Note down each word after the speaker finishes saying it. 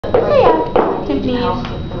yeah,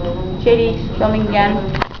 Tiffany's, JD's filming again.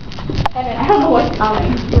 I don't know what's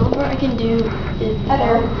coming. The only part I can do is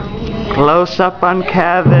Heather. Close up on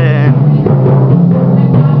Kevin.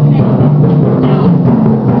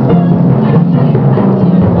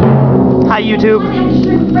 Hi YouTube.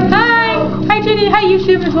 Hi! Hi JD, hi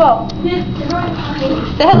YouTube as well. Say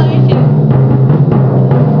hello YouTube.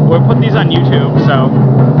 We'll put these on YouTube, so.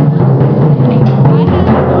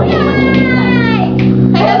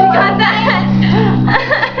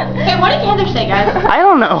 Hey, what did Heather say, guys? I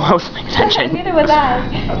don't know. I was paying attention. Neither was I.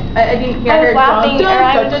 I didn't hear I was her. laughing,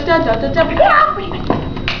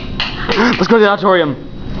 Let's go to the auditorium.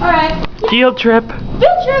 Alright. Field trip.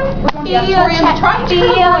 Field trip. Field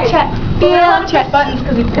trip. Field trip. Buttons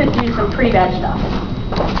because we could do some pretty bad stuff.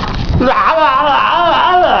 Why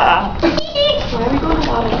are we going to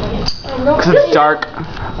auditorium? Because it's dark.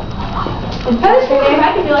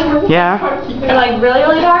 Yeah. They're like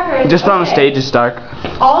really dark or Just on the stage it's dark.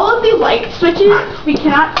 all of the light switches, we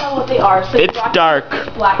cannot tell what they are. So It's dark.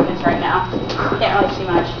 Blackness right now. Can't really see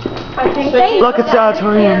much. Look, it's the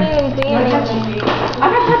auditorium. I'm not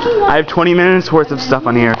touching I have 20 minutes worth of stuff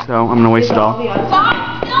on here, so I'm gonna waste it all.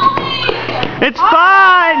 Stop filming! It's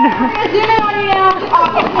fun! Zoom in on you now.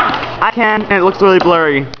 I can, and it looks really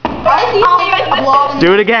blurry.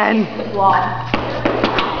 Do it again.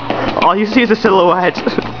 All you see is a silhouette.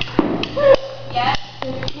 Yes,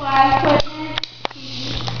 that's why I put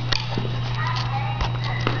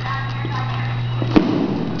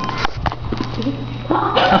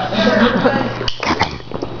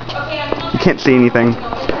Can't see anything.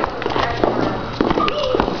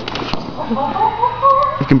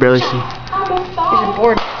 You can barely see.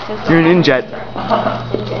 You're an injet.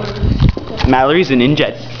 Mallory's an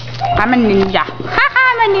injet. I'm a ninja.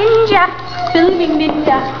 I'm a ninja. Filming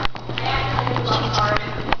ninja.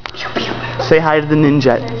 Say hi to the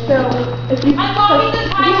ninjet.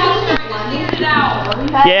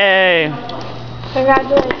 Yay!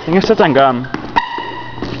 Congratulations. I think I stepped on gum.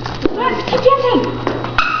 Keep dancing.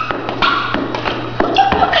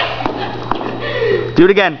 Do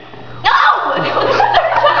it again. No!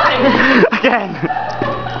 Again.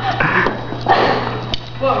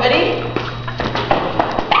 What, ready?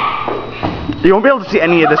 You won't be able to see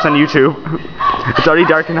any of this on YouTube. It's already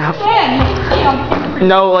dark enough.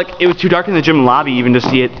 No, like it was too dark in the gym lobby even to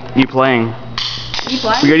see it. You playing. You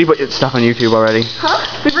playing? We already put stuff on YouTube already. Huh?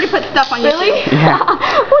 We've already put stuff on Really? YouTube. Yeah.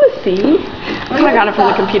 I want to see. I got it from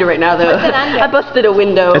the computer right now, though. I busted a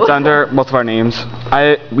window. It's under both of our names.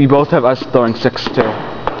 We both have us throwing 6 too.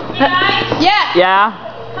 Yeah. Yeah.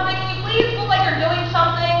 Can you please look like you're doing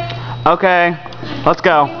something? Okay. Let's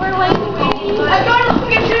go. We're waiting. I'm going to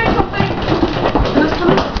look at you or something. Who's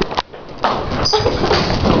coming?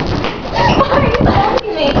 Why are you laughing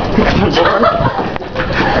at me?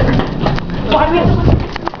 Why do we have to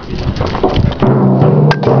look?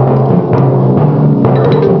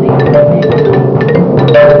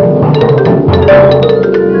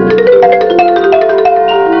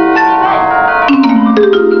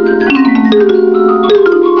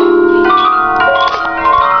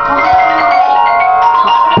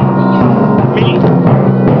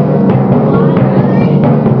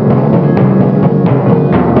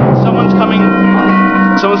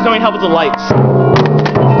 Someone's coming help with the lights.